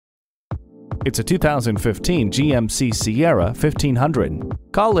It's a 2015 GMC Sierra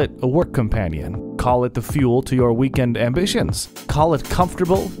 1500. Call it a work companion. Call it the fuel to your weekend ambitions. Call it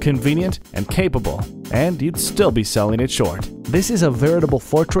comfortable, convenient, and capable, and you'd still be selling it short. This is a veritable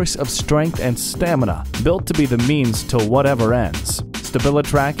fortress of strength and stamina, built to be the means to whatever ends.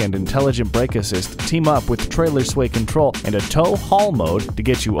 StabiliTrak and Intelligent Brake Assist team up with trailer sway control and a tow haul mode to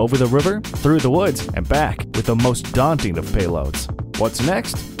get you over the river, through the woods, and back with the most daunting of payloads. What's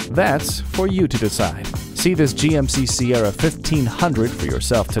next? That's for you to decide. See this GMC Sierra 1500 for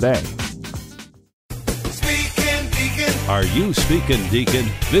yourself today. Are you speaking Deacon?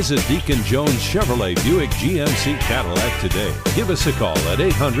 Visit Deacon Jones Chevrolet Buick GMC Cadillac today. Give us a call at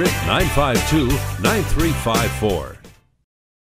 800-952-9354.